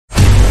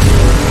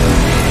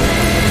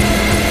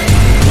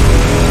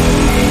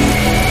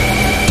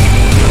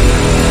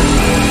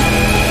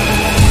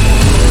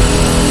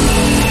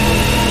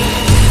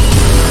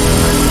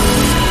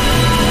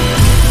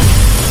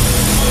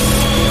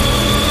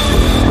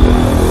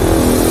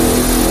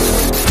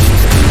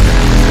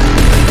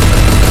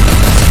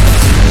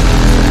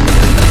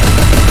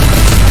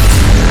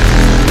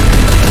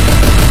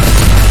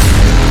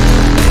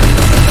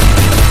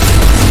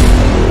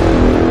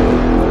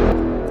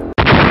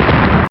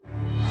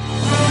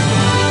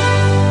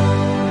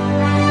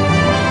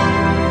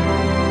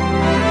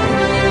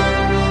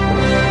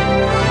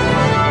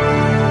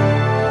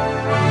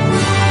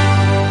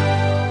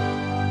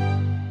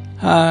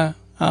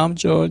I'm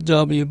George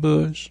W.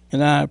 Bush,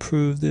 and I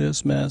approve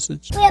this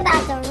message. We're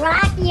about to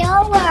rock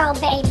your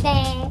world,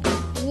 baby.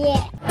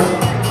 Yeah.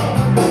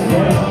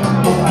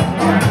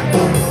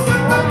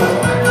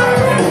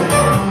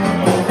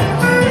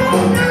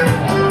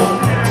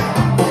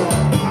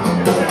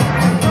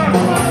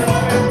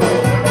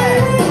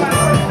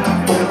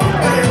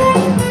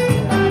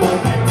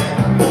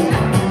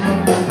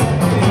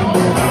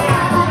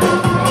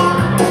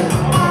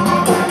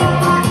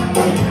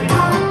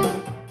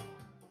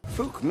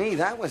 Fuck me,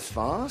 that was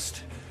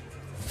fast.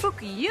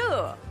 Fuck you.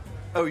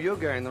 Oh, you're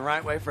going the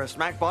right way for a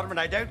smack bottom, and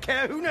I don't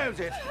care who knows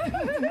it.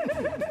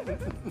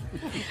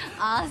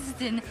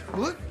 Austin,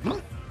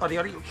 Oddy.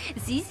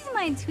 this is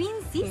my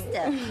twin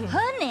sister.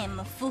 Her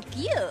name, fuck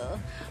you.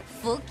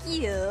 Fuck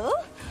you.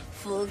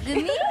 Fuck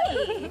me.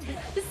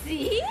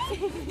 See?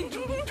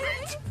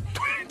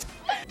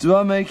 Do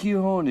I make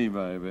you horny,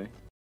 baby?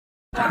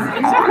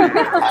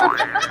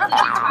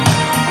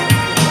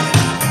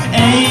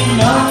 Ain't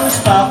no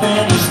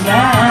stopping us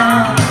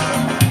now.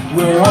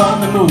 We're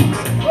on the move.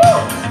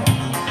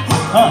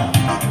 Huh.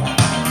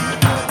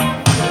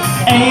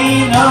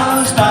 Ain't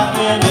no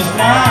stopping us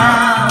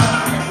now.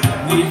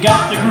 We've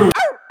got the groove.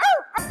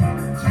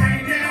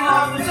 Changing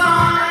all the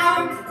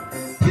time.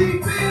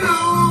 Keep it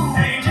on.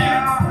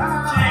 Changing all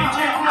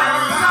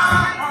the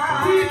time.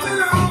 Keep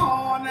it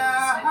on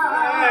now.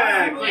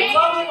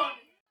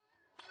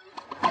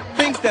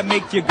 Things that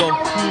make you go,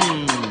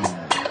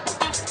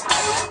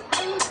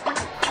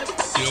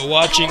 You're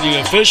watching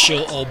the official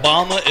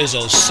Obama is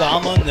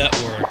Osama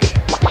network.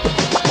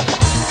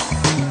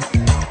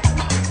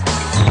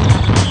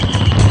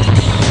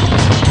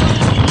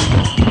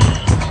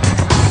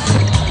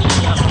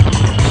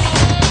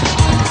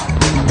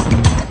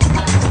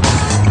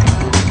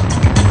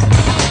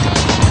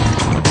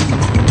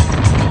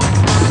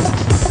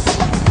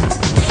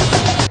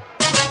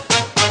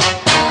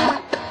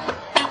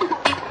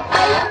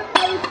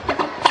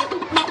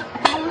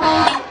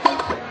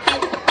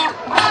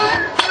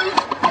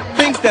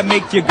 that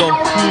make you go,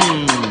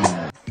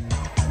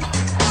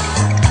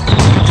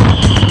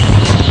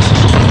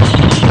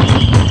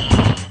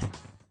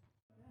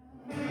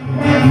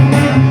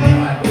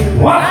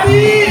 What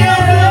the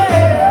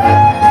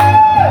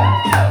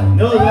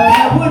no, that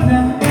I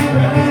wouldn't.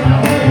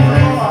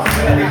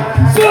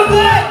 So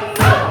good,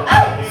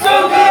 so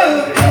good.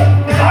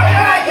 I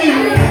got you.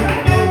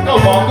 Go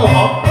on, go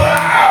on.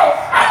 Wow,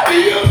 I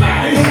feel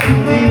nice.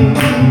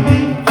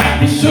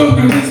 Happy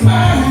sugar is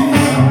mine.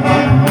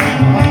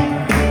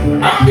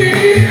 I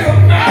feel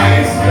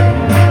nice.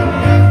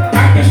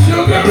 Happy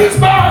sugar is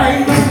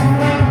mine.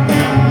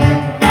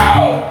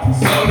 Oh,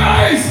 so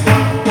nice.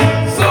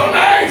 So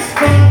nice.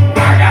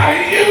 I got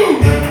you.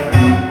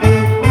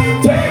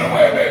 Take it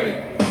away, baby.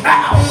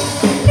 Ow.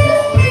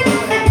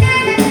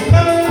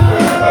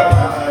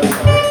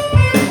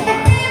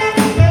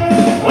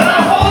 When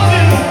I hold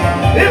you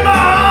in my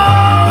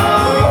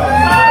arms,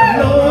 I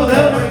know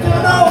that we're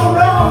doing all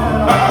wrong.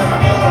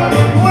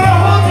 When I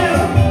hold you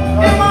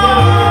in my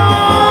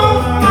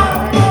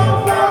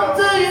arms,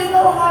 do you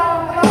know how?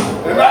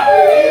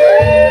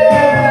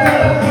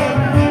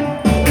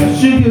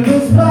 Sugar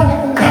is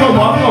mine. Come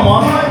on, come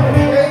on.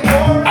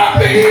 I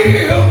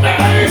feel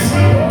nice.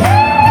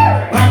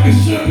 Like the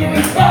sugar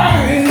is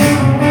fine.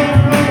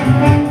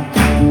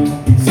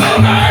 So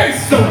nice.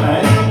 So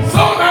nice.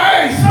 So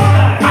nice.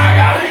 I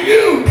got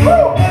you.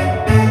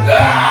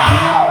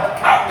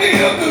 Ah, I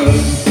feel good.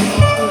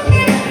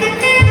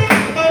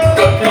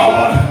 Good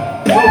God.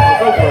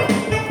 Go for it.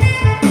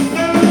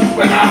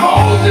 When I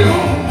hold you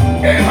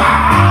in my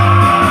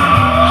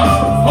arms,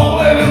 oh,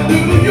 let it do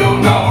you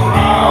no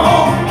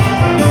wrong.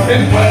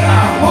 And when I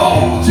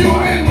hold you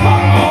in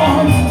my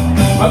arms,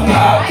 my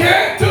love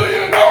can't do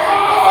you no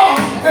harm.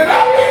 And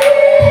I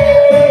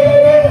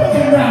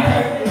feel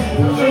nice.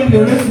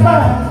 Sugar is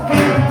mine.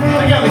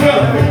 Together,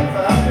 together.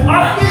 I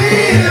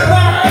feel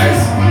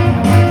nice.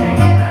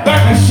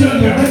 Like the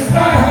sugar is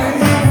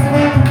nice.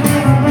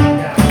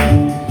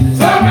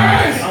 So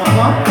nice.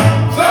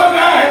 So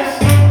nice.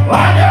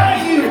 I got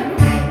you.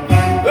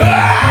 Oh,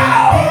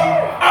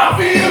 I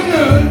feel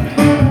good.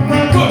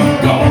 Good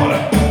God.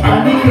 I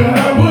knew that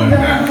I would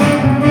now.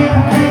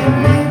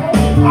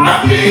 I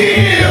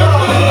feel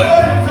good.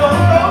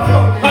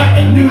 I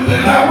knew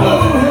that I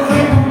would.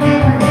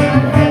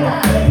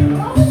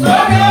 So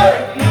good.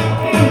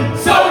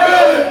 So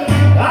good.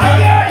 I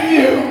got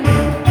you.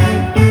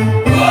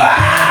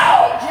 Wow.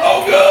 So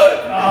good.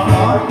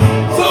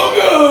 So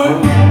good.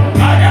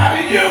 I got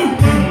you.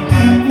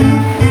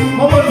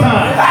 One more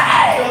time.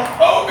 Hey.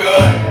 Oh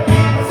good.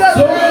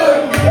 So good.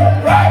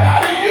 Right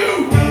out of you.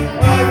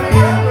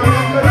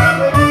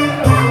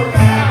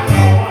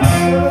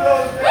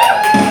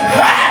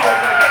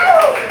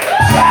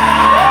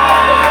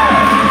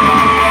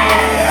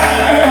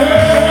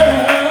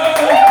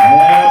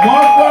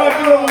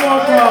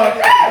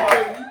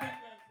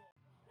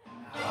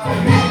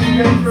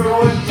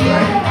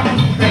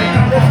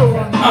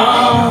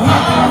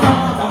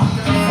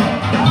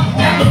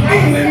 Got the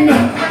feeling,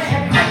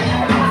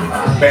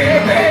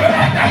 baby,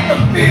 I got the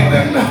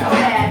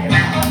feeling.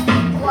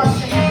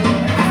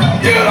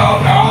 You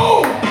don't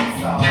know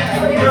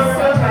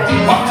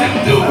what you're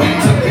doing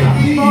to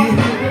me.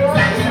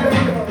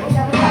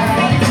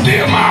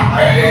 Still my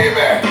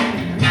baby.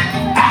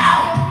 Ow,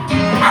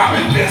 I'm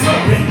in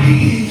misery.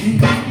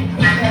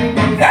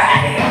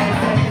 Hey.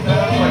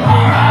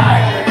 All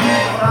right.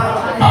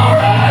 All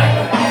right.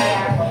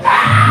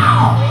 Ow.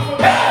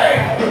 Hey.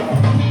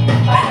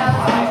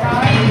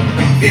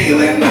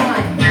 Feeling. I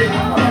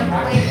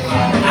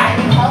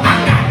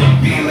got the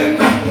feeling.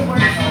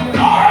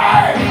 All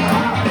right.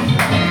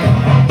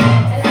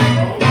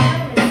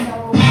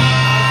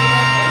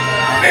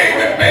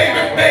 Baby,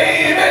 baby,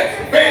 baby,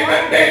 baby,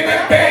 baby,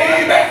 baby,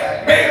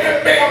 baby,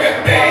 baby,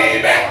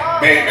 baby,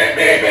 baby,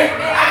 baby,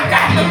 I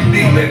got the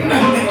feeling.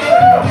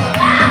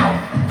 Ow.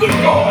 Good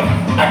Lord,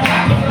 I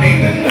got the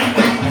feeling.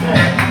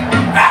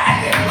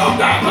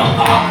 Sometimes I'm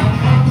up.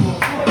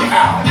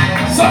 Ow.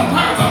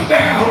 Sometimes I'm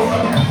down.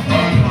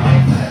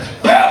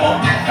 Level,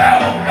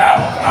 level,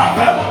 level,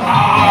 level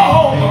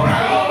all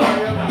around.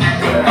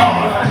 Good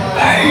Lord,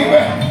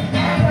 baby,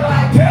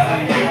 I'm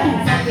telling you,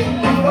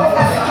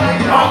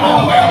 I'm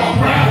on level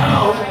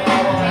ground.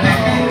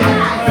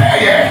 Yeah,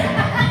 yeah,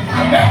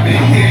 let me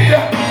hear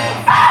you.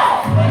 Ow,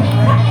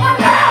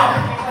 ow,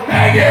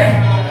 Maggie,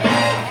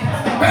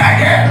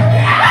 Maggie.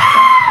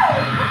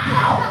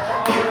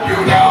 You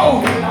know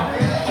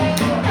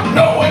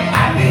what I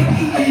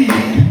need.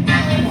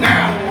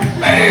 Now,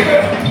 baby,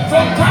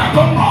 sometimes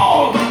I'm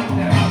wrong.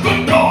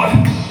 Good Lord,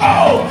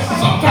 oh,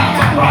 sometimes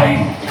I'm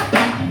right.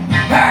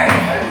 Hey,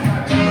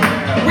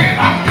 when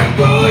I feel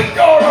good,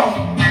 girl,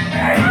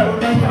 hey,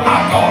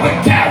 I'm gonna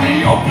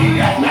karaoke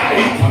at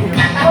night.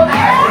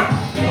 Hey,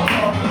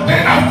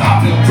 then I stop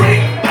to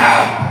drink,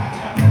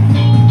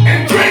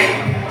 and drink,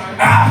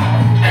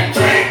 and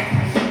drink.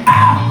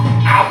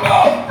 I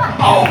love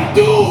old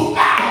dude.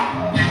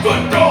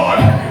 Good Lord,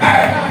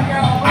 hey,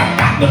 I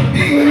got the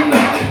feeling.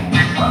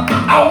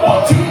 I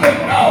want you to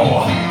know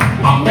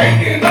I'm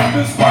making up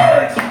these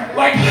words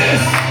like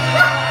this.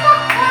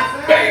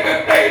 Baby,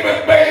 baby,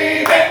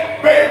 baby,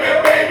 baby,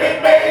 baby,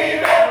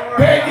 baby,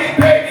 Peggy,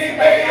 Peggy,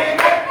 baby,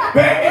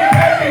 Peggy,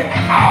 Peggy.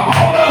 I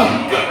wanna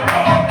good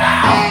Lord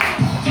now.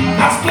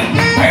 I split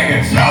the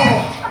pants, yo,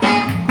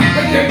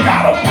 and you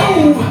gotta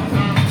move.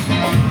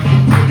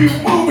 You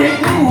move and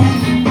groove.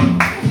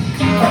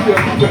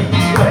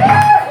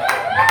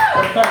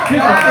 Keep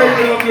my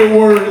favorite of your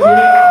words,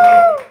 man.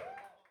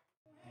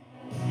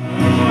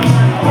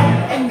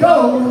 And go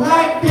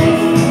like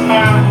this.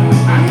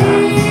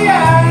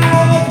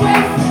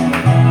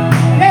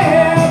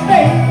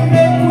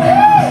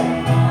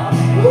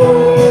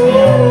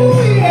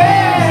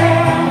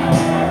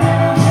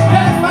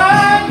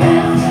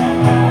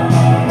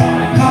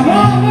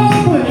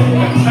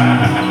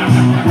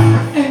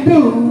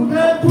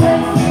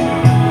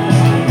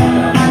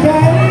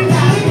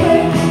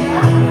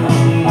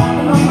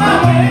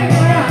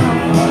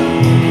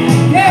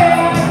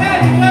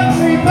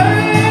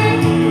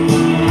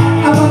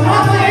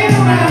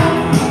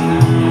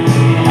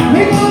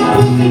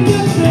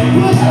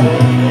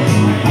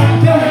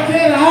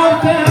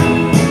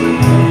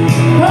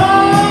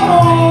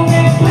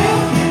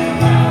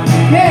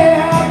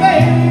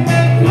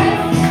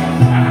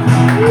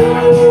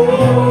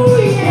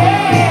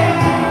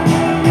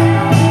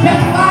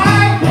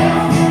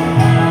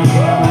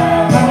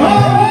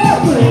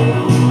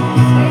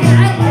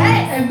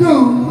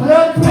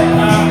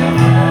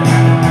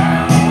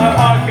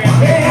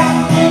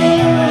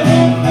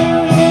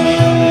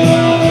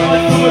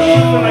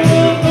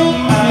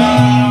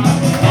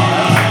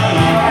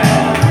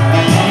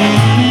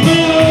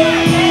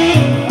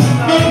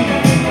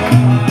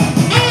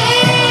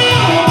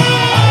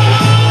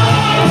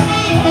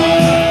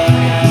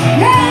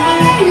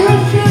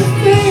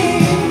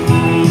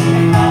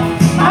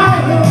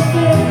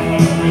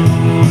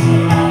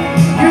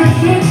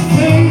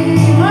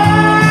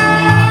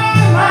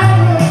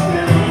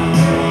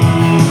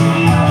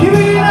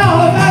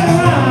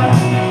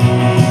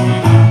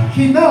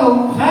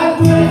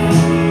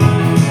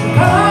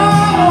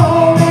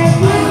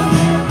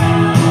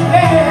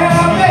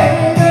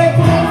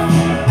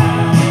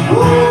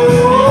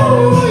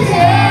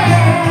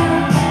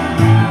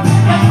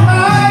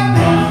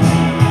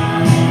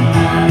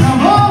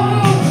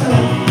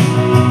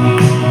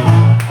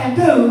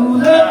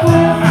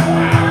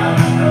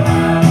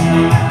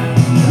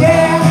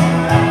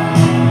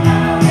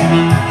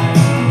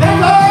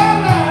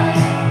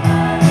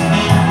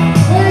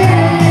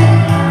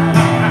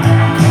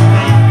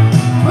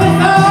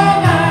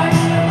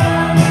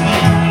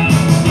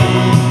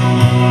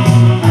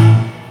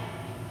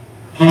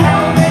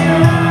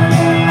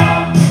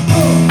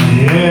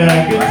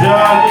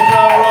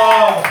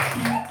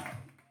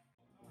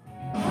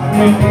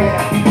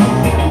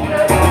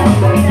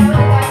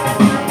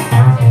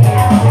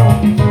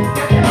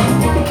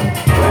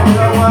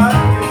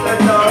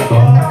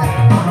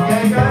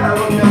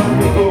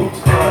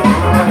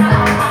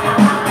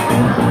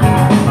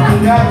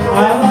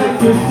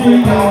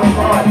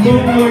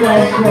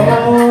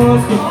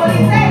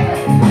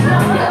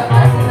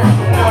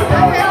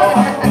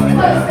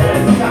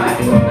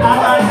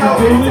 I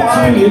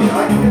you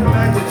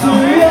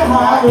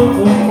holler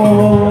for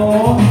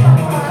more.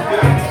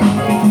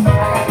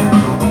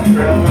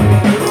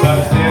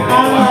 I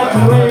like the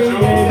way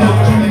that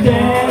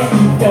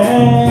you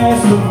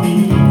dance for me.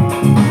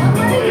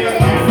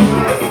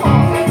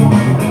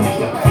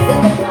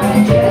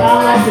 I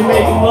like to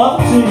make love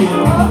to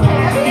you.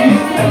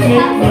 You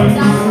can make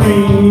me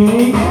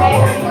scream.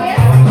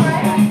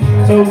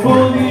 So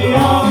boogie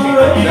on,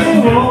 reggae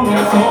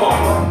woman.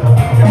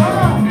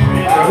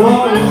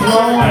 What is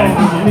wrong with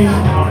me?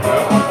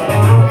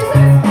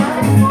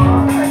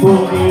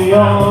 Boogie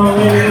on,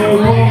 reggae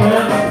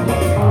woman.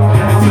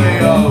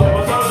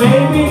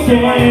 Baby,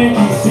 can't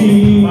you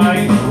see? I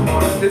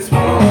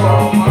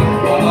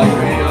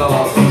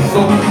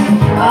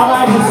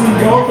like to see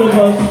both of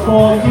us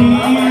fall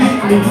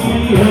deeply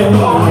in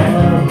love.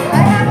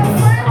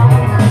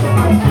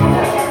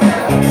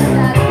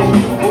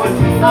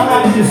 I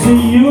like to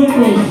see you and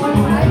me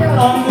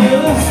under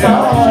the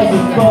stars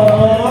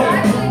above.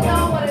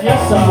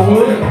 Yes, I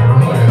would.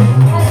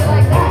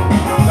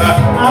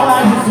 I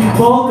like to see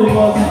both of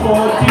us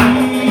fall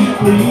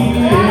deeply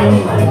in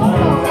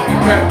love.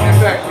 In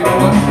fact, you know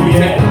what?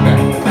 Yeah.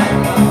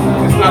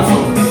 It's not so.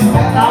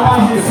 I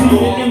like to see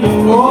it in the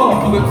roar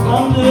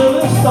under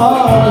the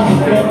stars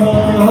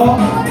above.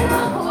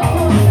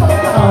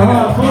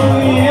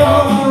 Boogie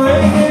on,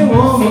 reggae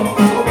woman.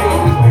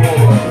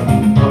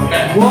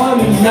 What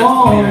is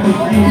wrong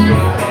with you?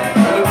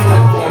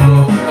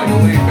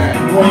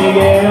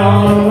 Reggae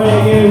on,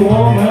 reggae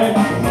woman.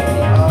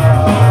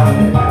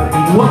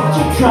 What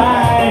you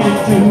trying to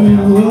do?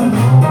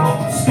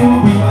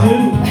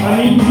 Scooby-Doo, I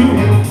mean you,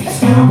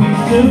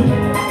 Scooby-Doo.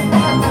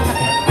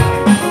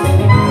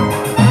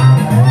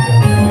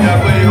 Yeah,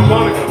 play your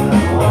harmonica.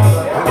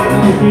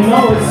 If you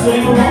know it,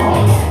 sing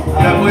along.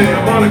 Yeah, play your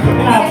harmonica.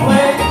 And I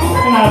play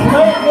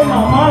it with my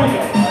harmonica.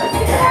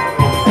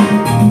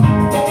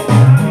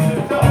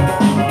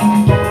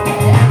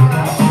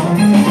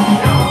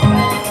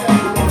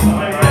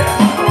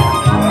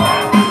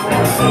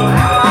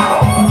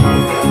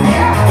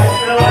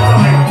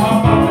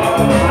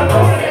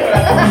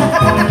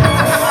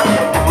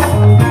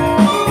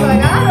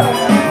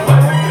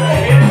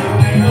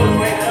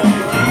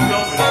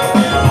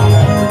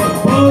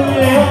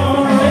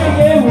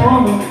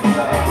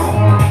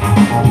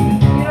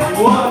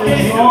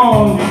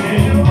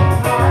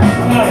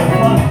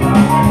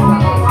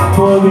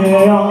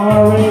 Boogie on,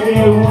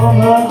 reggae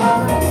woman.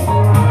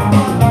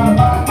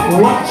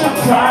 What you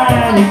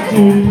trying to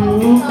do?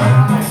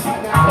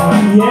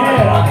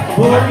 Yeah,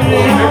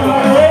 boogie on,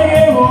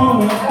 reggae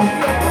woman.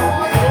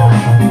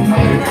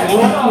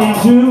 Let me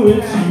do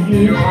it to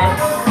you.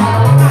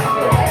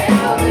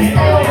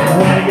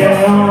 Reggae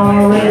on,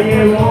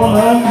 reggae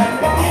woman.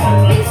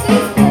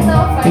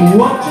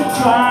 What you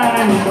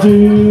trying to do?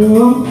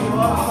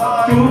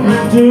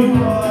 Scooby-Doo.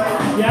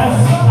 Yes,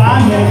 I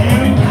know you.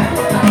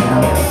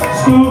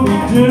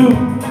 Scooby-Doo.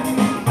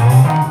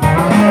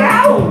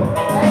 Yow!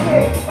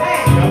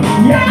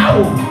 Yow!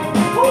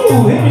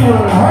 Ooh, hit me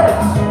where it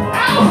hurts.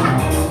 Ow!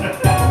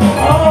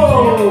 Oh!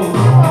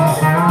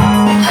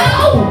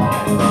 Ow!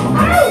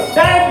 Ow!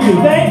 Thank you.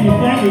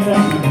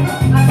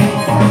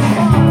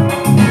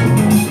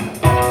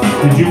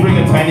 Did you bring a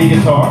tiny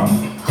guitar?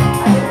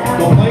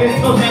 Well, play it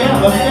till the end.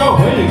 Let's go.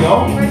 Way to go.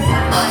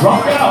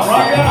 Rock out.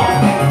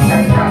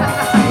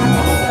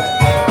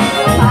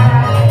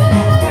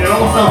 It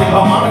almost sounds like a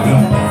harmonica.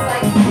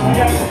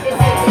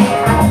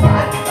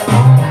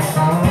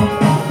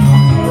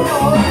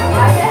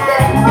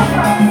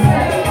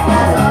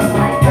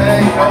 Hey,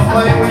 don't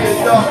play with your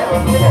stuff.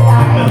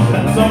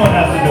 Someone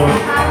has to do it.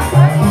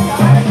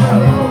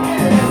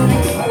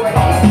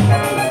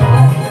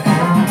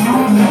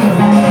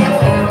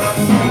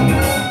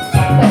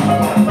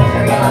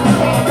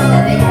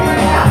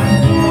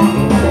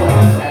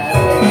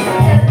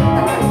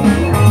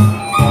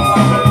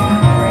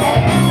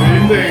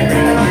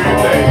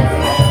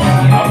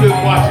 I'm just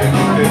watching.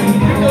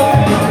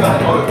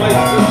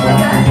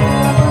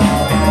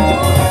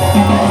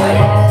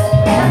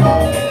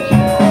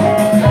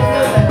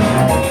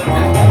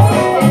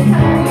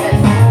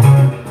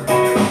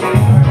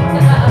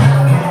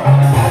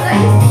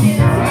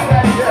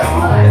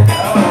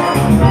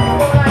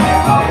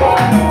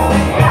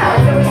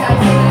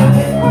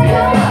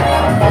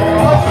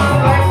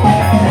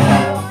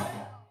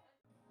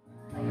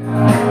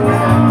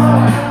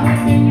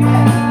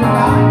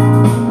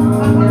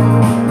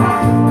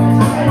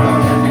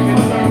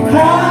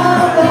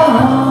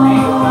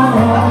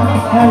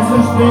 Has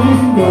this been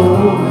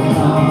going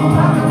on?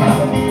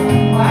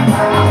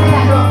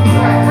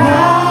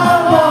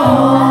 How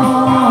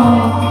long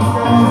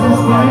has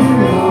this been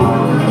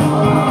going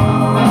on?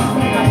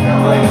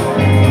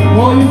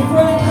 All your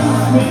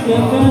friends with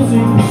their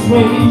fancy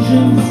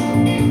persuasions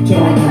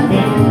don't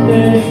admit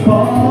that it's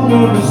part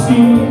of the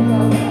scheme.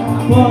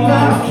 But I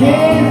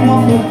can't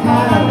help but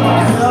have my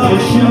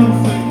suspicions,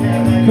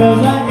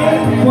 'cause I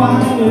ain't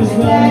quite as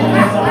bad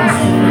as I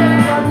seem.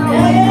 I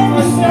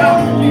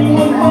understand you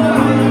was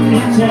never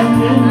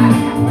intended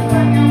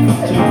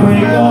to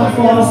break up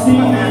our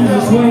scenes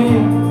this way,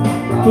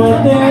 but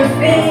there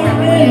ain't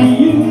any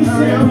use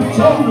in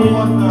pretending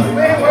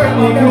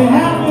it could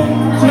happen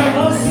to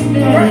us any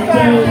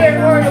day.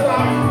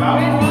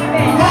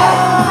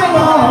 How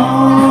long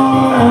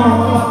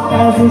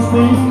has this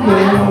been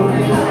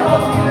going?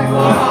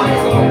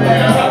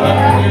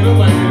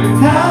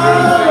 How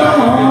long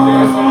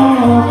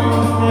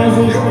has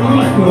this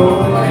been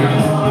going?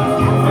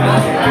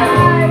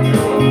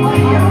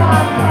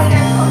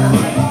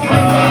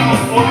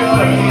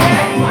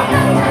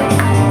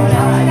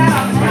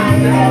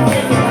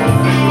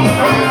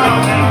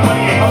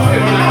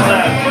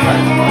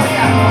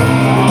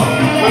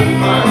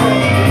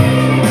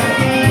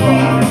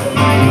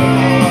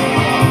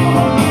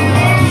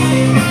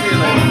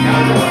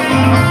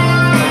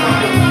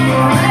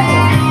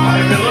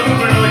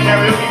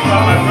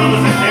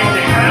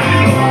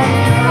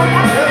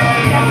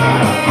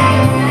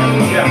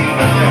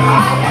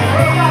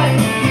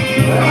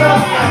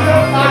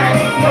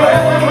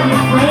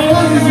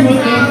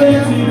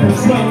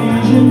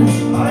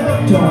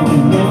 Don't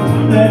admit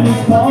that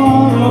it's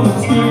part of the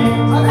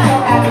scheme, but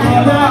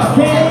I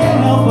can't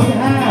help but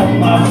have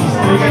my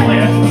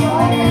suspicions,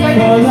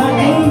 cause I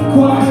ain't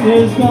quite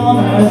as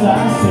gone as I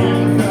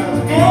seem.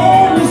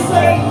 And you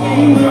say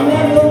you were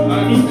never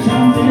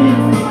intended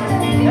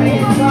to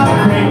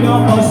break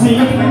up our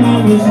scene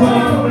in this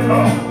way,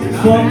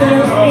 but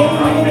there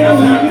ain't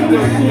any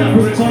use in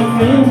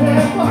pretending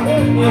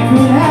it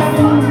could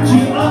happen to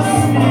us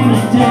any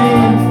day.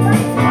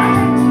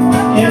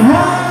 And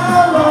how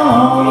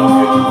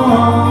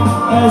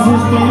has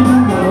this been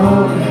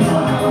going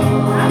on?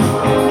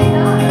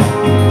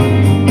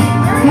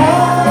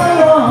 How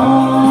long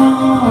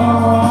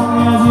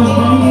has this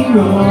been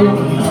going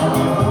on?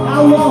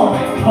 How long?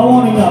 I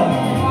want to know.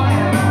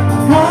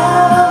 How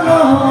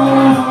long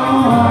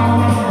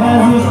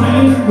has this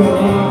been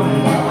going on?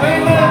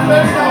 How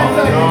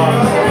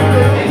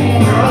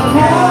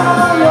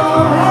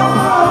long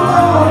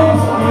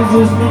has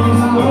this been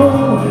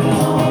going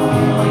on?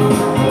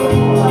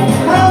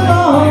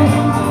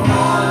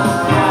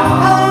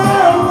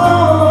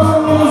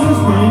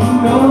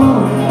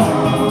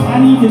 I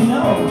need to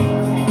know.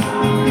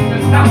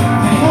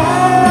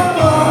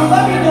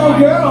 Let me know,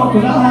 girl,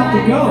 because I'll have to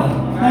go.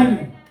 Thank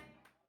you.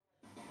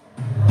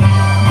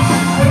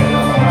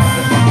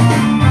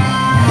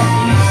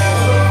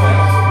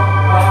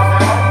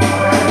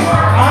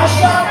 I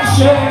shot the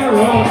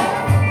sheriff,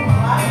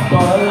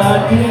 but I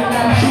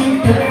didn't shoot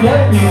the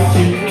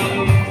deputy.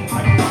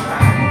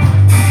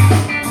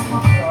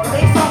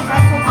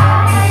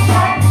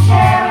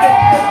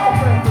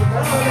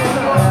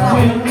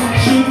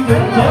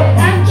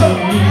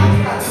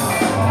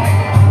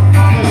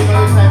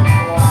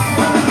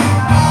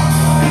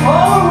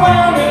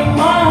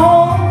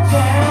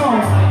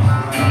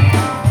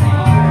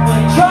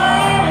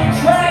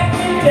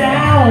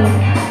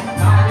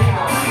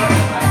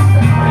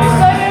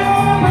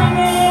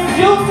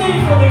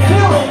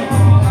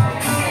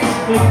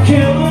 The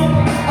killing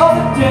of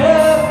the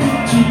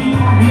deputy,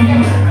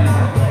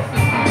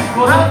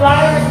 for the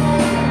life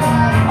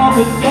of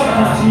the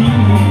deputy.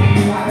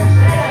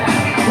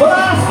 What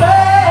I say,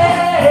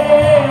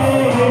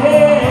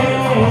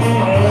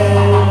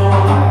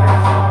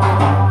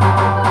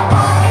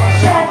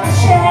 shot the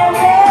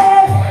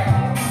sheriff,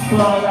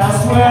 but I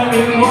swear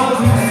it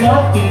wasn't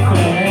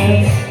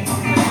self-defense.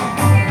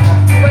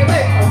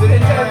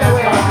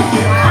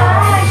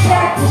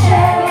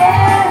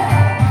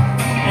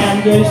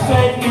 They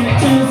say it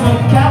is a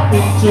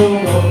capital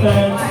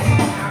offense.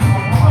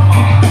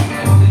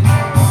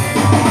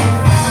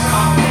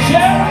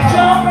 Sheriff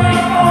John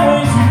Brown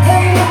always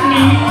hated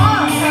me.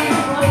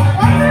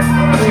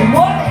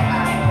 What?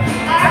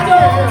 I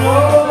don't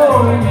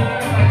know.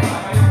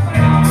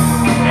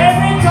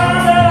 Every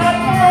time that I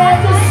tried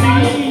to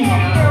see,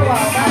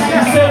 he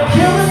said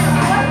kill it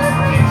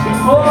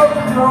before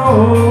it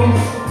grows.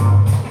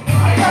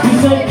 He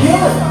said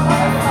kill it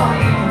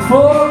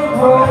before it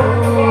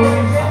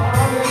grows.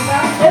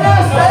 And I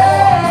say,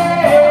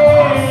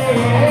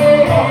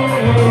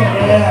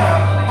 yeah.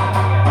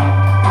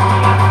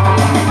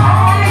 I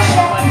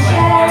shot the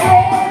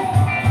sheriff,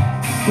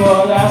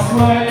 but I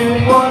swear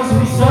it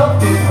wasn't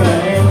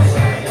self-defense.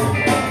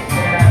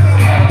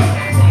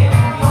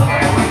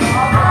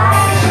 I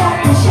shot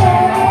the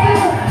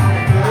sheriff,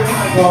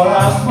 but I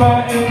swear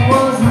it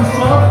wasn't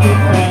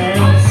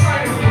self-defense.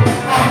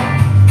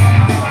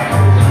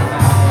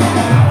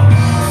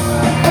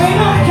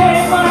 Freedom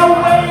came my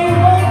way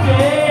one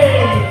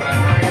day,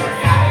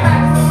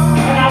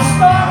 and I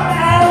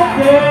started out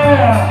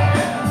there.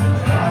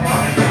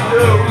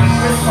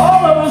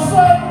 All of a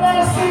sudden I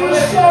see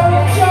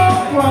Sheriff John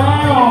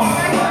Brown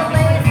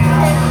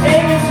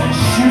aiming to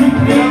shoot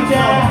me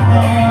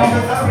down.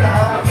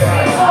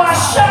 So I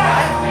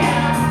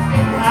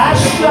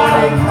shot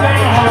him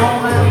down.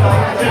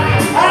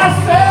 I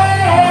said,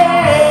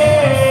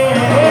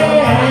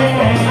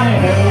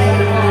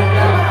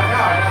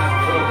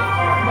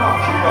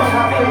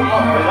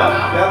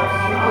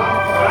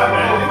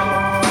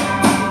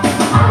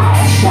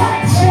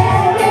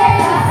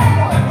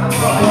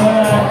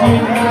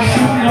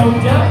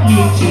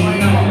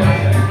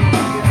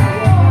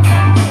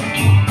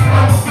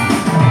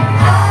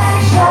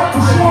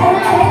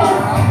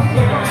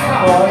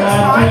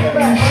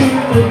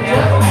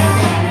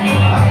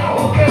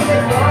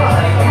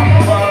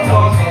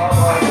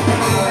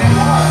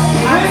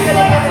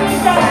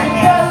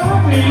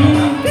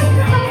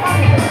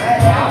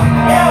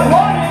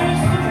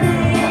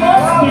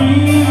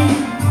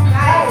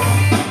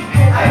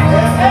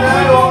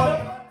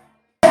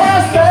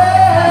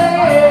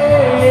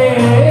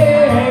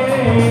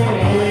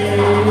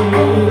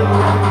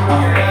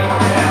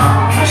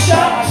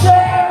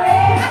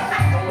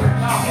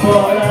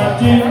 But I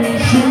didn't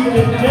shoot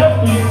the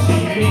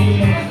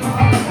deputy.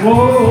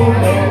 Whoa,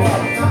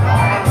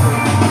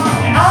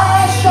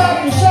 I shot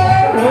the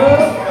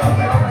sheriff,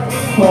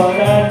 but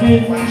I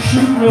didn't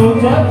shoot no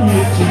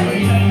deputy.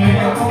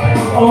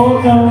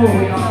 Oh no.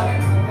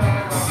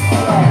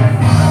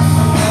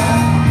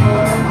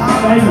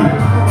 Thank you.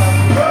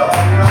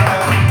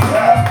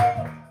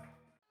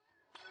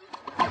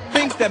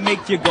 Things that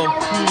make you go,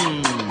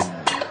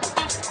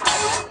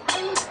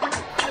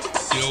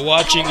 You're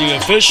watching the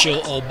official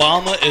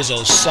Obama is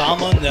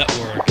Osama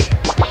Network.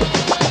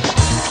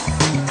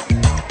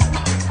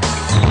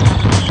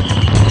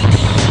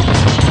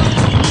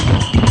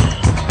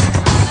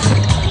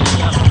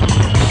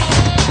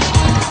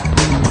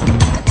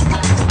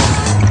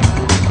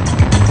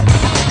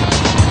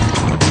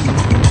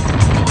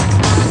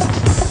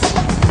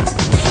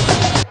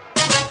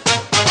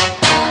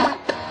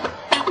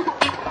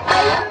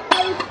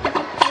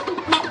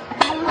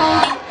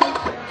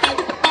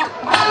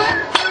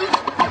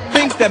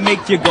 things that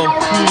make you go,